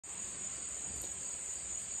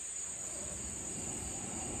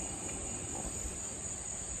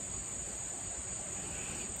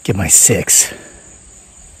Get my 6.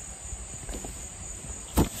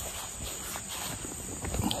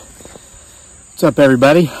 What's up,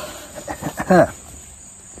 everybody?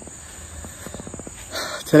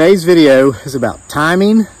 Today's video is about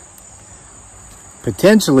timing,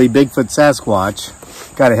 potentially Bigfoot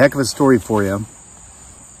Sasquatch. Got a heck of a story for you.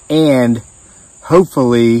 And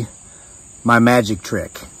hopefully my magic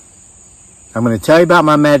trick. I'm going to tell you about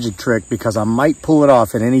my magic trick because I might pull it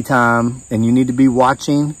off at any time, and you need to be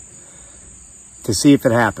watching to see if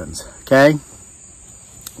it happens, okay?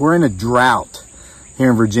 We're in a drought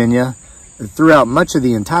here in Virginia. Throughout much of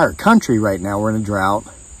the entire country right now, we're in a drought.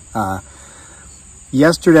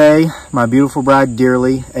 Yesterday, my beautiful bride,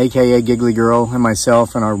 Dearly, aka Giggly Girl, and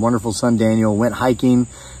myself and our wonderful son, Daniel, went hiking,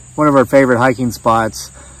 one of our favorite hiking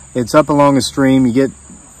spots. It's up along a stream. You get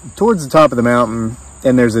towards the top of the mountain,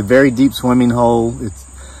 and there's a very deep swimming hole.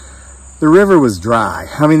 The river was dry.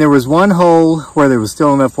 I mean, there was one hole where there was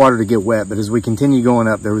still enough water to get wet, but as we continue going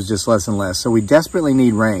up, there was just less and less. So we desperately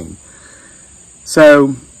need rain.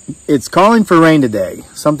 So it's calling for rain today.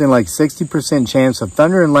 Something like 60% chance of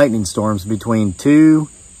thunder and lightning storms between 2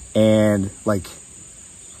 and like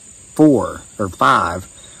 4 or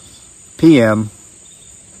 5 p.m.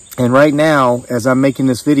 And right now, as I'm making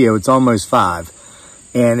this video, it's almost 5.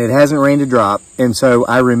 And it hasn't rained a drop. And so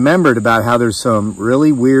I remembered about how there's some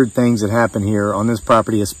really weird things that happen here on this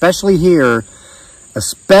property, especially here,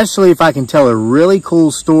 especially if I can tell a really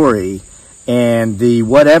cool story and the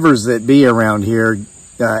whatevers that be around here,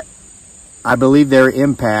 I believe they're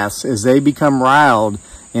empaths. As they become riled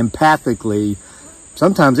empathically,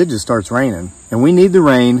 sometimes it just starts raining and we need the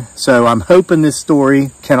rain. So I'm hoping this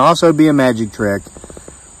story can also be a magic trick.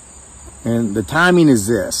 And the timing is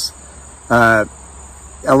this.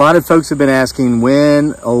 A lot of folks have been asking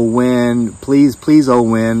when, please, oh,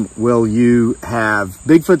 when will you have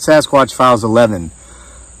Bigfoot Sasquatch Files 11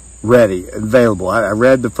 ready, available? I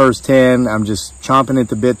read the first 10. I'm just chomping at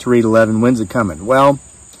the bit to read 11. When's it coming? Well,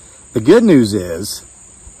 the good news is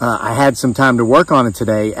I had some time to work on it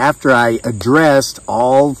today after I addressed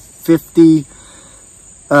all 50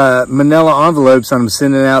 manila envelopes I'm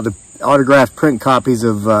sending out the autographed print copies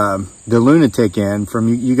of The Lunatic in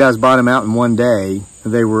from you guys bought them out in one day. I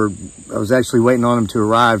was actually waiting on them to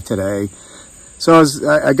arrive today. So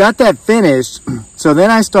I got that finished. So then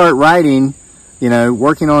I start writing,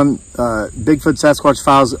 working on Bigfoot Sasquatch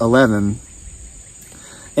Files 11.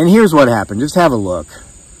 And here's what happened. Just have a look.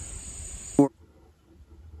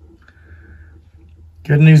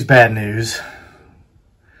 Good news, bad news.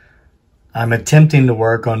 I'm attempting to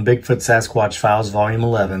work on Bigfoot Sasquatch Files Volume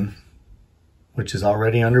 11, which is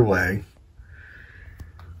already underway.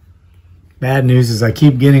 Bad news is I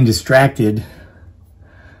keep getting distracted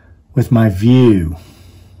with my view.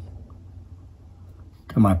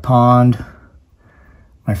 Got my pond,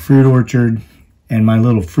 my fruit orchard, and my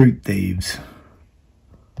little fruit thieves.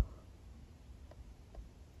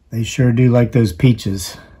 They sure do like those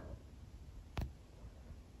peaches.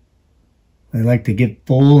 They like to get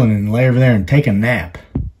full and then lay over there and take a nap.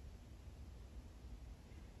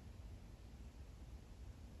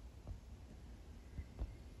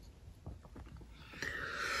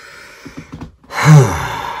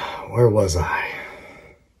 Where was I?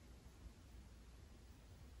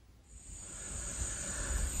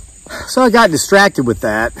 So I got distracted with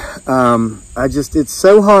that. It's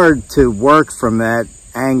so hard to work from that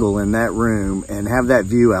angle in that room and have that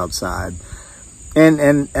view outside.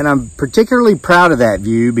 And I'm particularly proud of that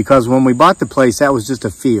view because when we bought the place, that was just a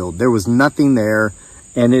field. There was nothing there.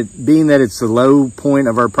 And it being that it's the low point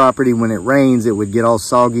of our property, when it rains, it would get all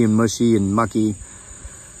soggy and mushy and mucky.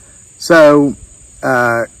 So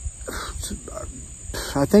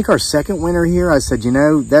I think our second winter here, I said,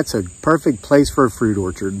 that's a perfect place for a fruit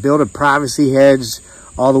orchard. Build a privacy hedge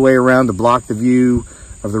all the way around to block the view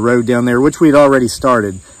of the road down there, which we'd already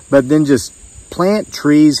started. But then just plant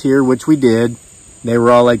trees here, which we did. They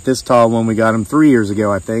were all like this tall when we got them 3 years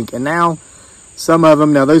ago, I think. And now some of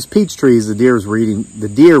them, now those peach trees, the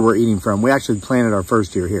deer were eating from. We actually planted our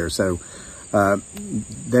first year here. So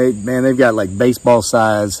they've got like baseball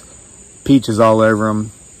size peaches all over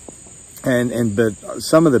them. But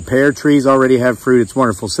some of the pear trees already have fruit. It's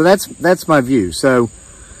wonderful. So that's my view. So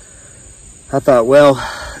I thought, well,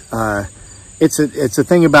 it's a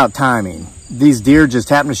thing about timing. These deer just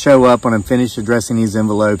happen to show up when I'm finished addressing these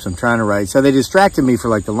envelopes I'm trying to write. So they distracted me for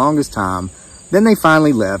like the longest time. Then they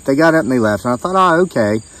finally left. They got up and they left. And I thought, oh,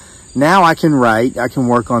 okay. Now I can write. I can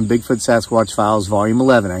work on Bigfoot Sasquatch Files Volume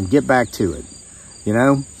 11. I can get back to it,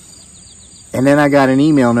 And then I got an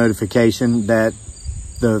email notification that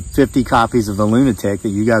the 50 copies of The Lunatic that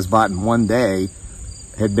you guys bought in one day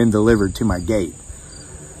had been delivered to my gate.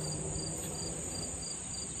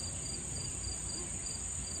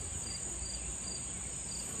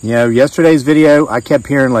 You know, yesterday's video, I kept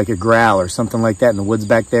hearing like a growl or something like that in the woods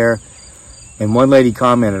back there. And one lady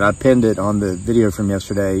commented, I pinned it on the video from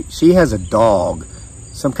yesterday. She has a dog,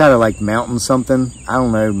 some kind of like mountain something. I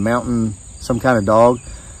don't know, mountain, some kind of dog.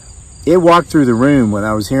 It walked through the room when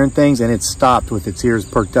I was hearing things, and it stopped with its ears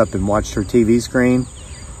perked up and watched her TV screen.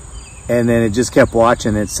 And then it just kept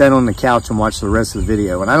watching. It sat on the couch and watched the rest of the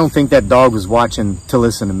video. And I don't think that dog was watching to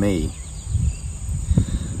listen to me.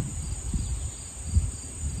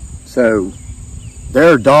 So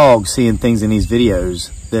there are dogs seeing things in these videos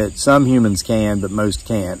that some humans can, but most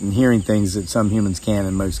can't, and hearing things that some humans can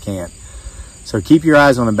and most can't. So keep your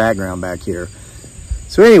eyes on the background back here.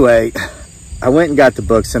 So anyway, I went and got the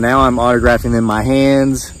book. So now I'm autographing them. My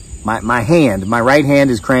hands, my right hand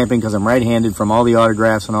is cramping because I'm right-handed from all the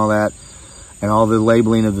autographs and all that, and all the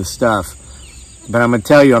labeling of the stuff. But I'm going to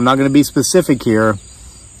tell you, I'm not going to be specific here.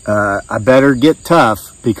 I better get tough,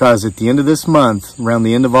 because at the end of this month, around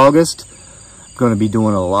the end of August, I'm going to be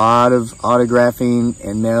doing a lot of autographing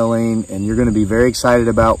and mailing, and you're going to be very excited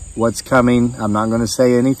about what's coming. I'm not going to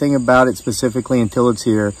say anything about it specifically until it's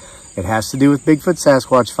here. It has to do with Bigfoot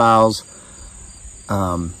Sasquatch Files,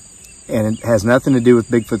 and it has nothing to do with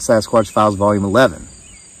Bigfoot Sasquatch Files Volume 11.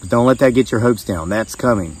 But don't let that get your hopes down. That's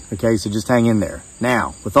coming, okay? So just hang in there.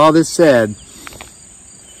 Now, with all this said,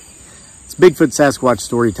 it's Bigfoot Sasquatch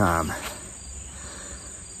story time.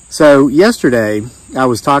 So yesterday, I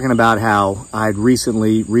was talking about how I'd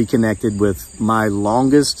recently reconnected with my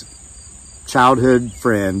longest childhood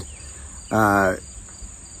friend.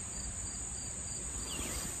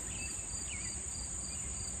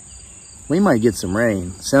 We might get some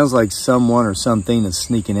rain. Sounds like someone or something is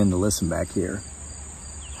sneaking in to listen back here.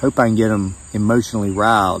 Hope I can get them emotionally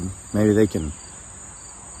riled. Maybe they can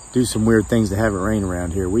do some weird things to have it rain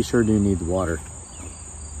around here. We sure do need the water.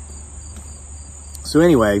 So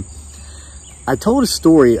anyway, I told a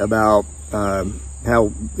story about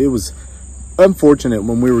how it was unfortunate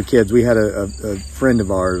when we were kids. We had a friend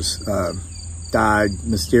of ours died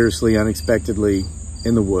mysteriously, unexpectedly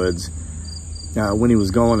in the woods when he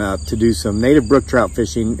was going up to do some native brook trout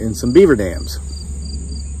fishing in some beaver dams.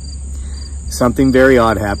 Something very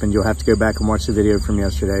odd happened. You'll have to go back and watch the video from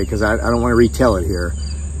yesterday, because I don't want to retell it here.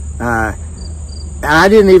 I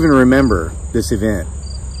didn't even remember this event.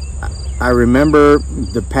 I remember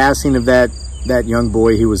the passing of that young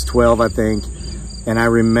boy. He was 12, I think. And I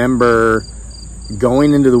remember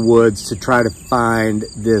going into the woods to try to find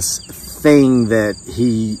this thing that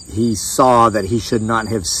he saw that he should not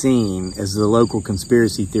have seen, as the local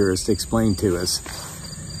conspiracy theorist explained to us.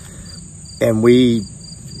 And we,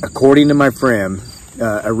 according to my friend,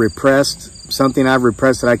 something I've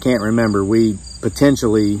repressed that I can't remember, we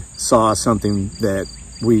potentially saw something that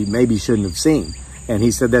we maybe shouldn't have seen. And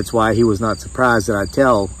he said that's why he was not surprised that I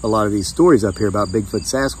tell a lot of these stories up here about Bigfoot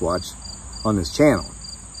Sasquatch on this channel.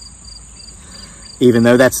 Even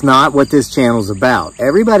though that's not what this channel's about.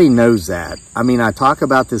 Everybody knows that. I mean, I talk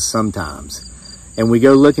about this sometimes. And we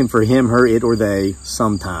go looking for him, her, it, or they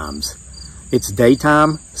sometimes. It's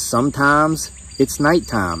daytime sometimes. It's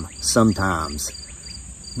nighttime sometimes.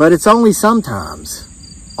 But it's only sometimes.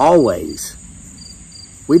 Always.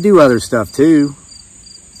 We do other stuff too.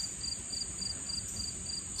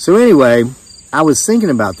 So anyway, I was thinking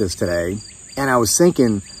about this today, and I was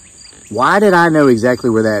thinking, why did I know exactly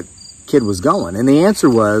where that kid was going? And the answer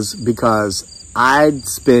was because I'd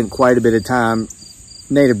spent quite a bit of time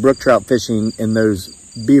native brook trout fishing in those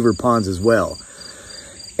beaver ponds as well.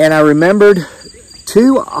 And I remembered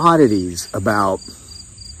two oddities about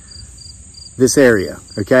this area,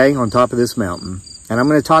 okay, on top of this mountain. And I'm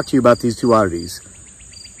going to talk to you about these two oddities.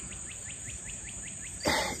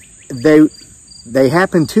 They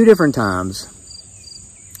happened two different times,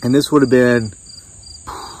 and this would have been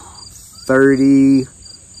 32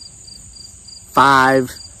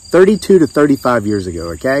 to 35 years ago,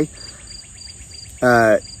 okay?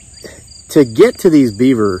 To get to these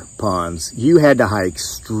beaver ponds, you had to hike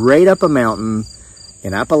straight up a mountain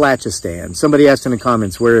in Appalachian. Somebody asked in the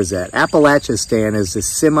comments, where is that? Appalachian is a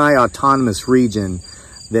semi-autonomous region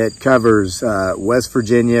that covers West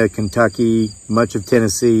Virginia, Kentucky, much of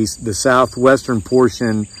Tennessee, the southwestern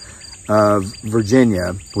portion of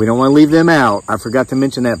Virginia. We don't want to leave them out. I forgot to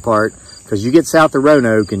mention that part, because you get south of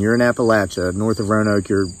Roanoke and you're in Appalachia. North of Roanoke,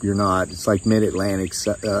 you're not. It's like mid-Atlantic,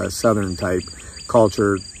 southern type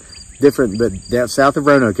culture. Different, but south of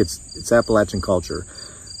Roanoke, it's Appalachian culture.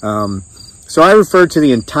 So I refer to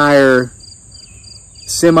the entire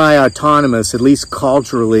semi-autonomous, at least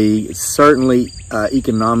culturally, certainly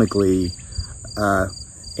economically,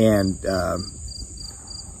 and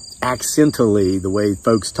accentally, the way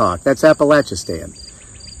folks talk. That's Appalachian.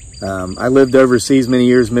 I lived overseas many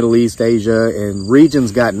years, Middle East, Asia, and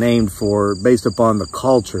regions got named based upon the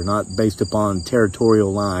culture, not based upon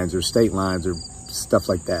territorial lines or state lines or stuff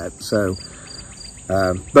like that. So,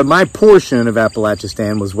 but my portion of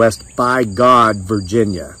Appalachistan was West by God,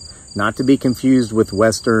 Virginia, not to be confused with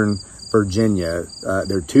Western Virginia.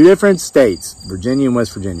 They're two different states, Virginia and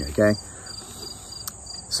West Virginia, okay?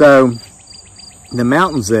 So the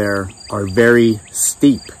mountains there are very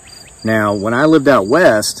steep. Now, when I lived out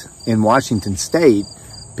west in Washington State,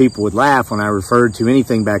 people would laugh when I referred to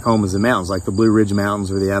anything back home as the mountains, like the Blue Ridge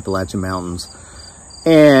Mountains or the Appalachian Mountains.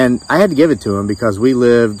 And I had to give it to them because we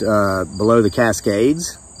lived below the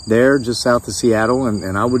Cascades there, just south of Seattle.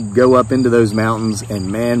 And I would go up into those mountains, and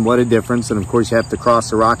man, what a difference. And of course, you have to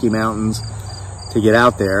cross the Rocky Mountains to get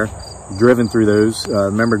out there. Driven through those.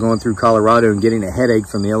 Remember going through Colorado and getting a headache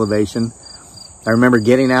from the elevation. I remember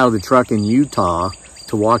getting out of the truck in Utah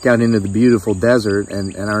to walk out into the beautiful desert.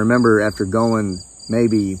 And I remember after going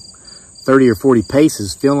maybe 30 or 40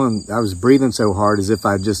 paces, feeling I was breathing so hard as if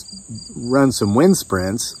I'd just run some wind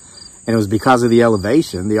sprints. And it was because of the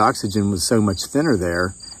elevation. The oxygen was so much thinner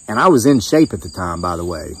there. And I was in shape at the time, by the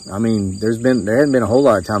way. I mean, there hadn't been a whole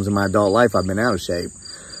lot of times in my adult life I've been out of shape.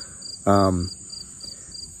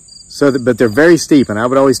 But they're very steep, and I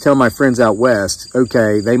would always tell my friends out west,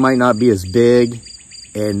 okay, they might not be as big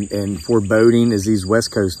and foreboding as these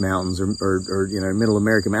West Coast mountains or you know, Middle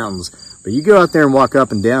American mountains, but you go out there and walk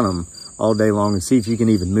up and down them all day long and see if you can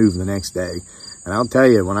even move the next day. And I'll tell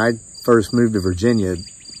you, when I first moved to Virginia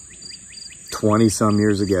 20 some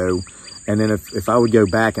years ago, and then if I would go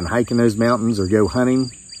back and hike in those mountains or go hunting,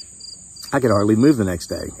 I could hardly move the next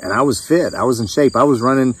day. And I was fit. I was in shape. I was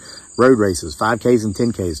running road races, 5Ks and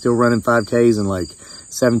 10Ks, still running 5Ks in like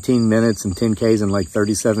 17 minutes and 10Ks in like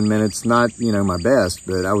 37 minutes. Not, you know, my best,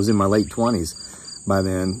 but I was in my late 20s by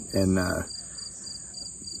then. And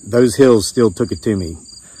those hills still took it to me.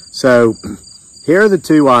 So here are the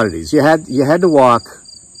two oddities. You had to walk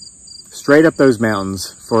straight up those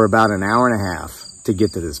mountains for about an hour and a half to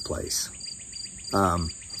get to this place.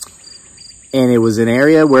 And it was an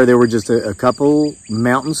area where there were just a couple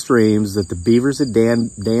mountain streams that the beavers had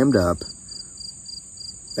dammed up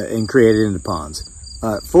and created into ponds,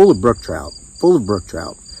 full of brook trout.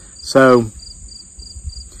 So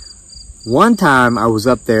one time I was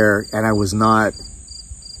up there and I was not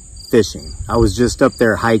fishing. I was just up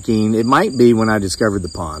there hiking. It might be when I discovered the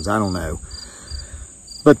ponds. I don't know.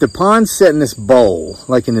 But the ponds sit in this bowl,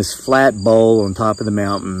 like in this flat bowl on top of the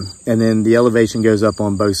mountain. And then the elevation goes up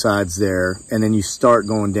on both sides there. And then you start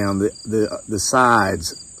going down the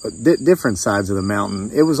sides, different sides of the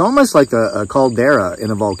mountain. It was almost like a caldera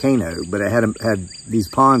in a volcano, but it had these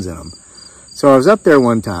ponds in them. So I was up there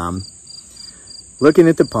one time looking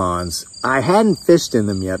at the ponds. I hadn't fished in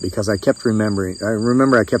them yet because I kept remembering.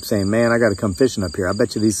 I kept saying, man, I got to come fishing up here. I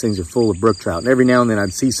bet you these things are full of brook trout. And every now and then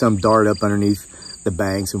I'd see some dart up underneath the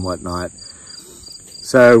banks and whatnot.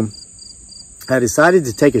 So I decided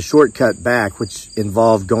to take a shortcut back, which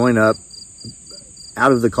involved going up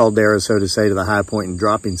out of the caldera, so to say, to the high point and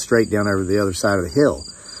dropping straight down over the other side of the hill.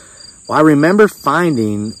 Well, I remember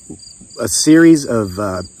finding a series of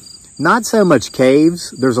not so much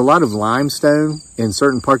caves. There's a lot of limestone in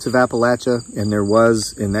certain parts of Appalachia, and there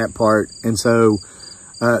was in that part. And so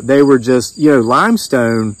they were just, you know,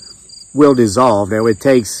 limestone will dissolve. Now it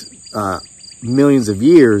takes millions of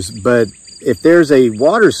years, but if there's a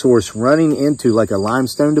water source running into like a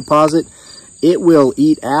limestone deposit, it will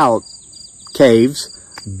eat out caves,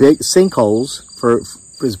 big sinkholes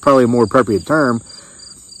is probably a more appropriate term.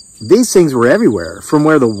 These things were everywhere, from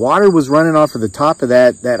where the water was running off of the top of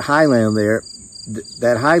that highland there,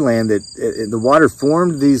 that highland the water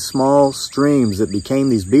formed these small streams that became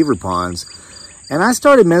these beaver ponds. And I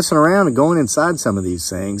started messing around and going inside some of these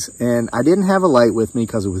things. And I didn't have a light with me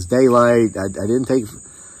because it was daylight.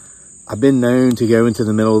 I've been known to go into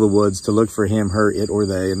the middle of the woods to look for him, her, it, or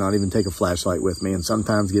they, and not even take a flashlight with me, and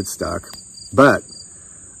sometimes get stuck. But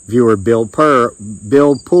viewer Bill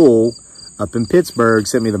Poole up in Pittsburgh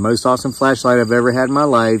sent me the most awesome flashlight I've ever had in my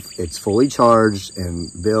life. It's fully charged.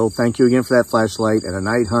 And Bill, thank you again for that flashlight. And a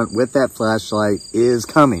night hunt with that flashlight is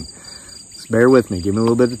coming. Just bear with me. Give me a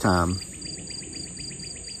little bit of time.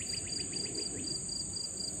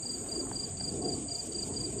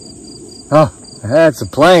 Oh, that's a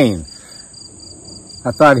plane.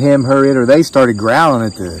 I thought him, her, it, or they started growling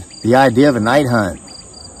at the idea of a night hunt.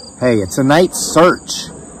 Hey, it's a night search.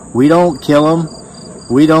 We don't kill them.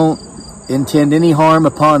 We don't intend any harm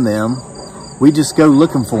upon them. We just go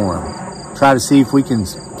looking for them. Try to see if we can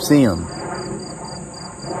see them.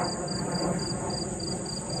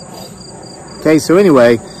 Okay, so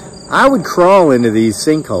anyway, I would crawl into these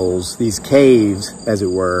sinkholes, these caves, as it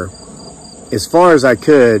were, as far as I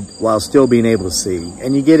could while still being able to see.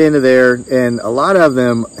 And you get into there, and a lot of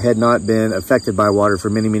them had not been affected by water for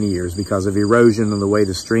many, many years because of erosion and the way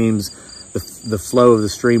the streams, the flow of the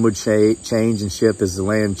stream would change and shift as the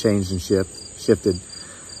land changed and shifted.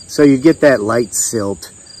 So you get that light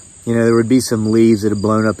silt. You know, there would be some leaves that had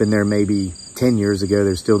blown up in there maybe 10 years ago.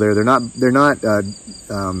 They're still there. They're not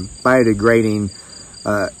biodegrading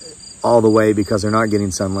all the way because they're not getting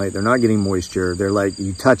sunlight. They're not getting moisture. They're like,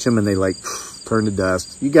 you touch them and they like turn to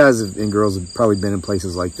dust. You guys and girls have probably been in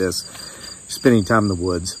places like this, spending time in the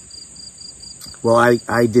woods. Well,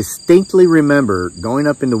 I distinctly remember going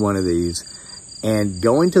up into one of these and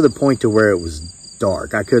going to the point to where it was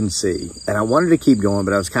dark. I couldn't see. And I wanted to keep going,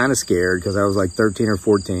 but I was kind of scared because I was like 13 or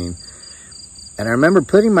 14. And I remember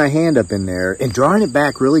putting my hand up in there and drawing it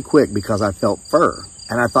back really quick because I felt fur.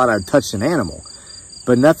 And I thought I'd touched an animal.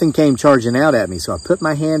 But nothing came charging out at me. So I put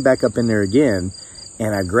my hand back up in there again,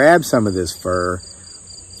 and I grabbed some of this fur,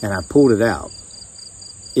 and I pulled it out.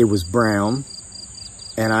 It was brown,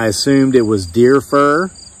 and I assumed it was deer fur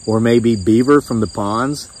or maybe beaver from the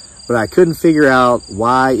ponds, but I couldn't figure out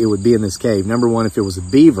why it would be in this cave. Number one, if it was a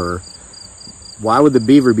beaver, why would the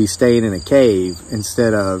beaver be staying in a cave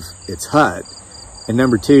instead of its hut? And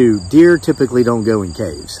number two, deer typically don't go in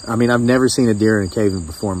caves. I mean, I've never seen a deer in a cave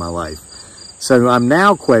before in my life. So I'm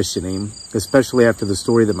now questioning, especially after the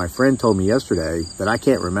story that my friend told me yesterday that I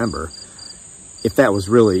can't remember, if that was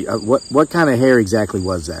really, what kind of hair exactly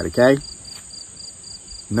was that, okay?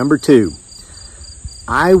 Number two,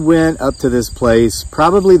 I went up to this place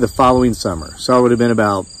probably the following summer. So I would have been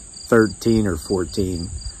about 13 or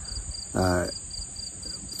 14,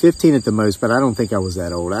 15 at the most, but I don't think I was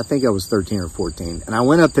that old. I think I was 13 or 14. And I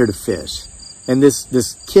went up there to fish. And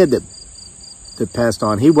this kid that passed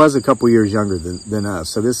on, he was a couple years younger than us.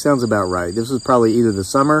 So this sounds about right. This was probably either the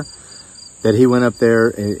summer that he went up there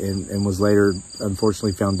and was later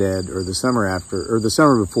unfortunately found dead, or the summer after, or the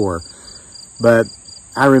summer before. But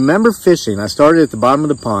I remember fishing. I started at the bottom of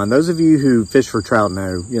the pond. Those of you who fish for trout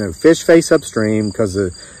know, you know, fish face upstream because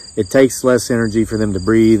it takes less energy for them to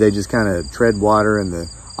breathe. They just kind of tread water and the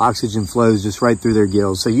oxygen flows just right through their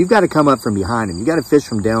gills. So you've got to come up from behind them. You got to fish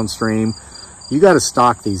from downstream. You got to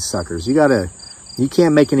stalk these suckers. You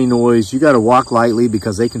can't make any noise. You got to walk lightly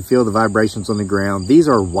because they can feel the vibrations on the ground. These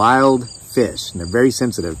are wild fish, and they're very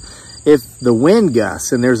sensitive. If the wind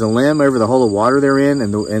gusts and there's a limb over the hole of water they're in,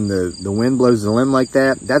 and the wind blows the limb like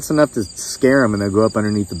that, that's enough to scare them, and they'll go up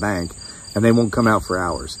underneath the bank, and they won't come out for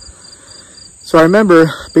hours. So I remember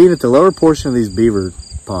being at the lower portion of these beaver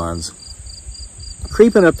ponds,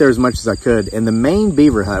 creeping up there as much as I could, and the main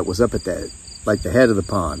beaver hut was up at the head of the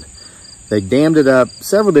pond. They dammed it up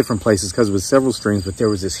several different places because it was several streams, but there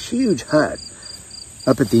was this huge hut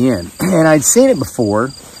up at the end. And I'd seen it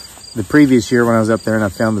before the previous year when I was up there and I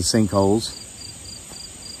found the sinkholes.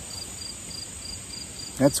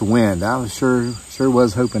 That's wind. I was sure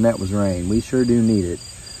was hoping that was rain. We sure do need it.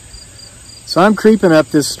 So I'm creeping up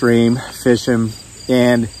this stream, fishing,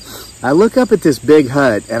 and I look up at this big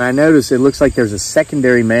hut and I notice it looks like there's a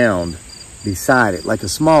secondary mound beside it, like a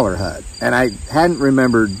smaller hut. And I hadn't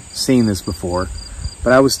remembered seeing this before,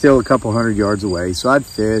 but I was still a couple hundred yards away. So I'd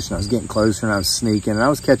fish and I was getting closer and I was sneaking and I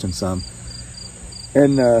was catching some.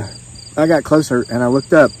 And I got closer and I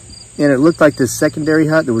looked up and it looked like this secondary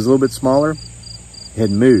hut that was a little bit smaller had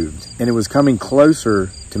moved and it was coming closer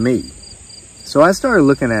to me. So I started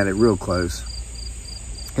looking at it real close.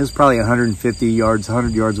 It was probably 150 yards,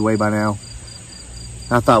 100 yards away by now.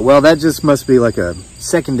 I thought, well, that just must be like a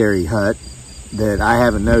secondary hut that I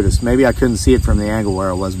haven't noticed. Maybe I couldn't see it from the angle where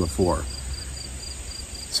I was before.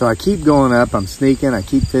 So I keep going up, I'm sneaking, I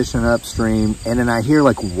keep fishing upstream, and then I hear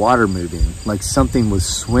like water moving, like something was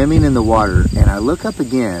swimming in the water. And I look up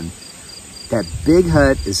again, that big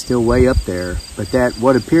hut is still way up there, but that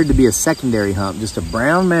what appeared to be a secondary hump, just a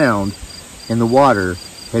brown mound in the water,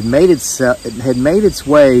 had made its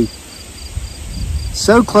way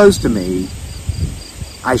so close to me.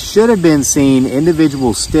 I should have been seeing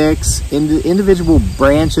individual sticks, individual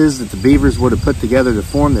branches that the beavers would have put together to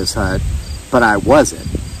form this hut, but I wasn't.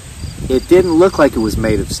 It didn't look like it was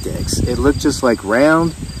made of sticks. It looked just like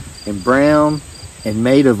round and brown and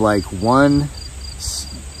made of like one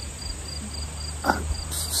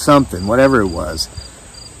something, whatever it was,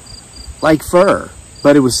 like fur.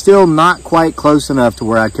 But it was still not quite close enough to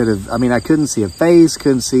where I could have, I mean, I couldn't see a face,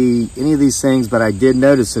 couldn't see any of these things, but I did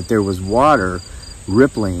notice that there was water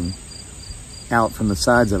rippling out from the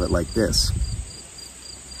sides of it like this.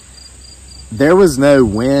 There was no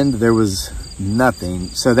wind, there was nothing.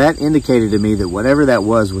 So that indicated to me that whatever that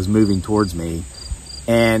was moving towards me.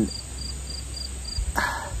 And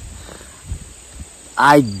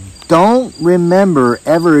I don't remember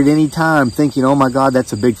ever at any time thinking, oh my God,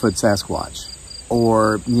 that's a Bigfoot Sasquatch.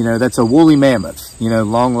 Or, you know, that's a woolly mammoth, you know,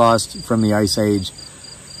 long lost from the Ice Age.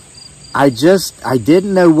 I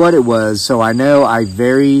didn't know what it was, so I know I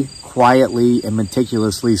very quietly and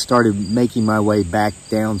meticulously started making my way back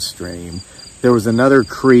downstream. There was another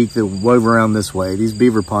creek that wove around this way. These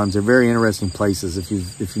beaver ponds are very interesting places. If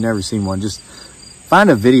you've never seen one, just find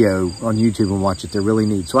a video on YouTube and watch it. They're really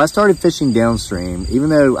neat. So I started fishing downstream, even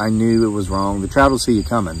though I knew it was wrong. The trout will see you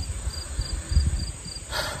coming.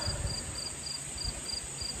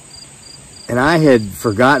 And I had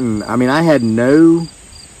forgotten, I mean, I had not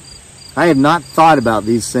thought about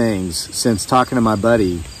these things since talking to my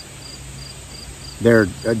buddy there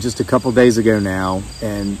just a couple days ago now.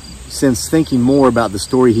 And since thinking more about the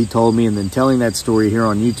story he told me and then telling that story here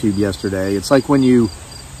on YouTube yesterday, it's like when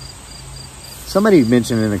somebody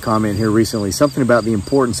mentioned in a comment here recently, something about the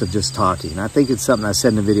importance of just talking. I think it's something I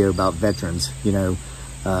said in a video about veterans, you know,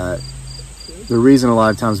 the reason a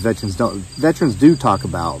lot of times veterans do talk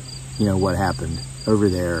about, you know, what happened over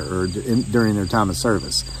there or during their time of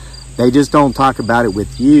service. They just don't talk about it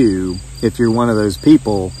with you if you're one of those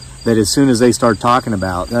people that as soon as they start talking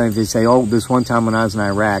about, if they say, oh, this one time when I was in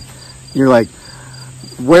Iraq, you're like,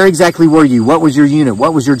 where exactly were you? What was your unit?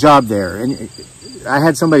 What was your job there? And I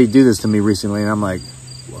had somebody do this to me recently, and I'm like,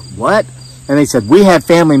 what? And they said, we have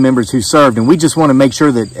family members who served, and we just want to make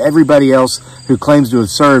sure that everybody else who claims to have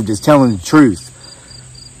served is telling the truth.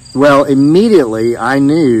 Well, immediately I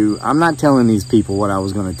knew I'm not telling these people what I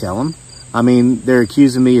was going to tell them. I mean, they're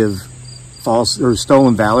accusing me of false or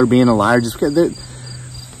stolen valor, being a liar. Just because.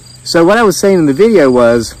 So what I was saying in the video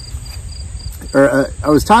was, I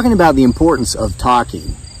was talking about the importance of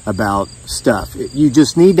talking about stuff. You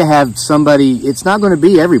just need to have somebody. It's not going to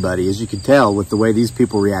be everybody, as you can tell with the way these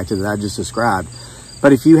people reacted that I just described.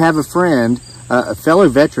 But if you have a friend, a fellow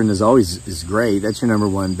veteran is great. That's your number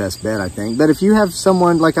one best bet, I think. But if you have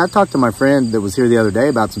someone, like I talked to my friend that was here the other day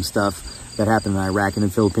about some stuff that happened in Iraq and in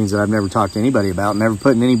the Philippines that I've never talked to anybody about, never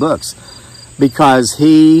put in any books. Because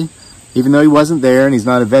he, even though he wasn't there and he's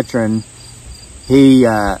not a veteran, he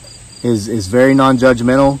is very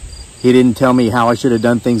non-judgmental. He didn't tell me how I should have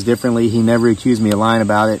done things differently. He never accused me of lying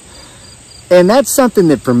about it. And that's something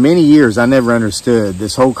that for many years I never understood,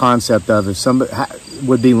 this whole concept of if somebody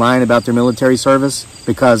would be lying about their military service,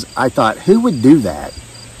 because I thought, who would do that?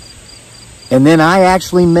 And then I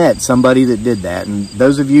actually met somebody that did that. And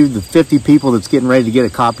those of you, the 50 people that's getting ready to get a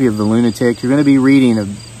copy of The Lunatic, you're going to be reading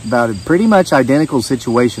about a pretty much identical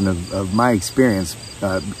situation of my experience,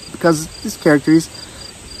 because this character is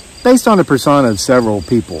based on the persona of several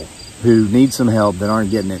people who need some help that aren't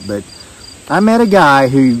getting it. But I met a guy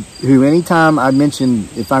who anytime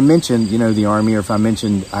if I mentioned, you know, the Army, or if I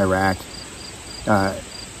mentioned Iraq,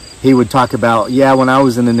 he would talk about, yeah, when I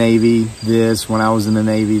was in the Navy, this, when I was in the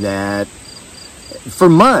Navy, that, for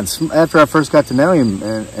months after I first got to know him.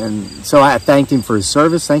 And so I thanked him for his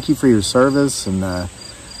service. Thank you for your service, and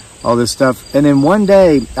all this stuff. And then one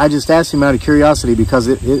day I just asked him out of curiosity, because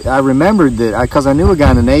I remembered that because I knew a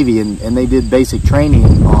guy in the Navy, and they did basic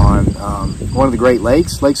training on one of the Great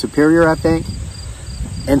Lakes, Lake Superior, I think.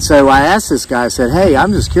 And so I asked this guy, I said, hey,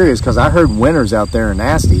 I'm just curious because I heard winters out there are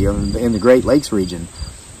nasty in the Great Lakes region.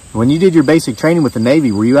 When you did your basic training with the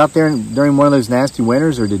Navy, were you out there during one of those nasty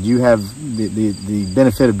winters, or did you have the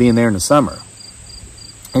benefit of being there in the summer?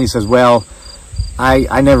 And he says, well,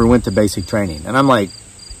 I never went to basic training. And I'm like,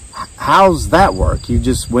 how's that work? You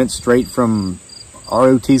just went straight from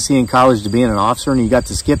ROTC in college to being an officer and you got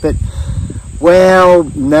to skip it? Well,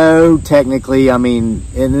 no, technically. I mean,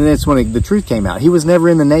 and then that's when the truth came out. He was never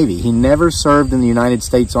in the Navy. He never served in the United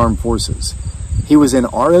States Armed Forces. He was in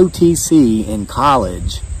ROTC in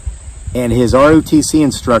college, and his ROTC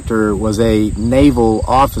instructor was a naval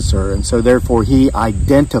officer, and so therefore he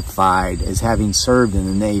identified as having served in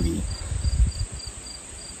the Navy.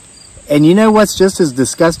 And you know what's just as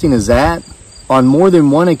disgusting as that? On more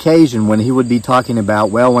than one occasion when he would be talking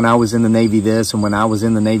about, well, when I was in the Navy this and when I was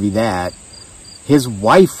in the Navy that, his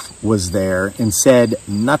wife was there and said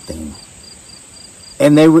nothing.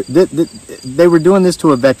 And they were doing this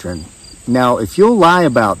to a veteran. Now, if you'll lie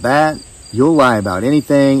about that, you'll lie about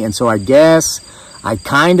anything. And so I guess I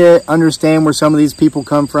kind of understand where some of these people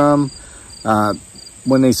come from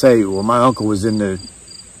when they say, well, my uncle was in the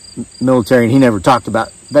military and he never talked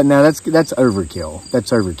about that. Now that's overkill.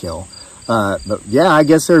 That's overkill. But yeah, I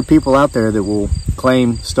guess there are people out there that will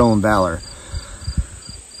claim stolen valor.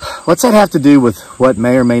 What's that have to do with what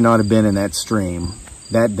may or may not have been in that stream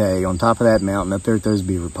that day on top of that mountain up there at those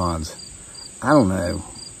beaver ponds? I don't know.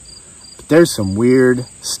 But there's some weird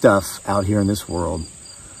stuff out here in this world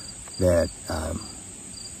that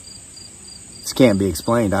This can't be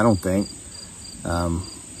explained, I don't think. And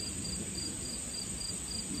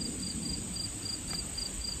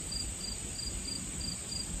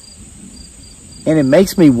it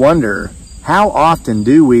makes me wonder, how often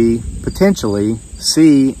do we potentially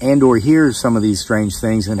see and or hear some of these strange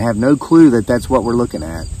things and have no clue that that's what we're looking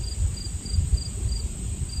at?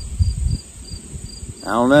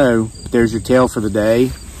 I don't know. There's your tale for the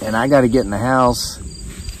day. And I got to get in the house,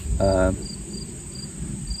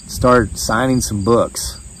 start signing some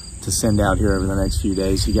books to send out here over the next few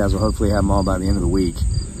days. You guys will hopefully have them all by the end of the week.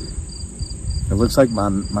 It looks like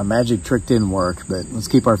my magic trick didn't work, but let's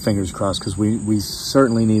keep our fingers crossed because we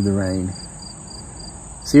certainly need the rain.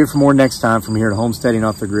 See you for more next time from here at Homesteading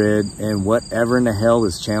Off the Grid and whatever in the hell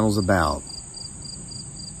this channel's about.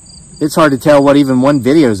 It's hard to tell what even one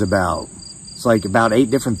video is about. It's like about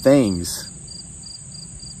 8 different things.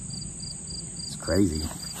 It's crazy.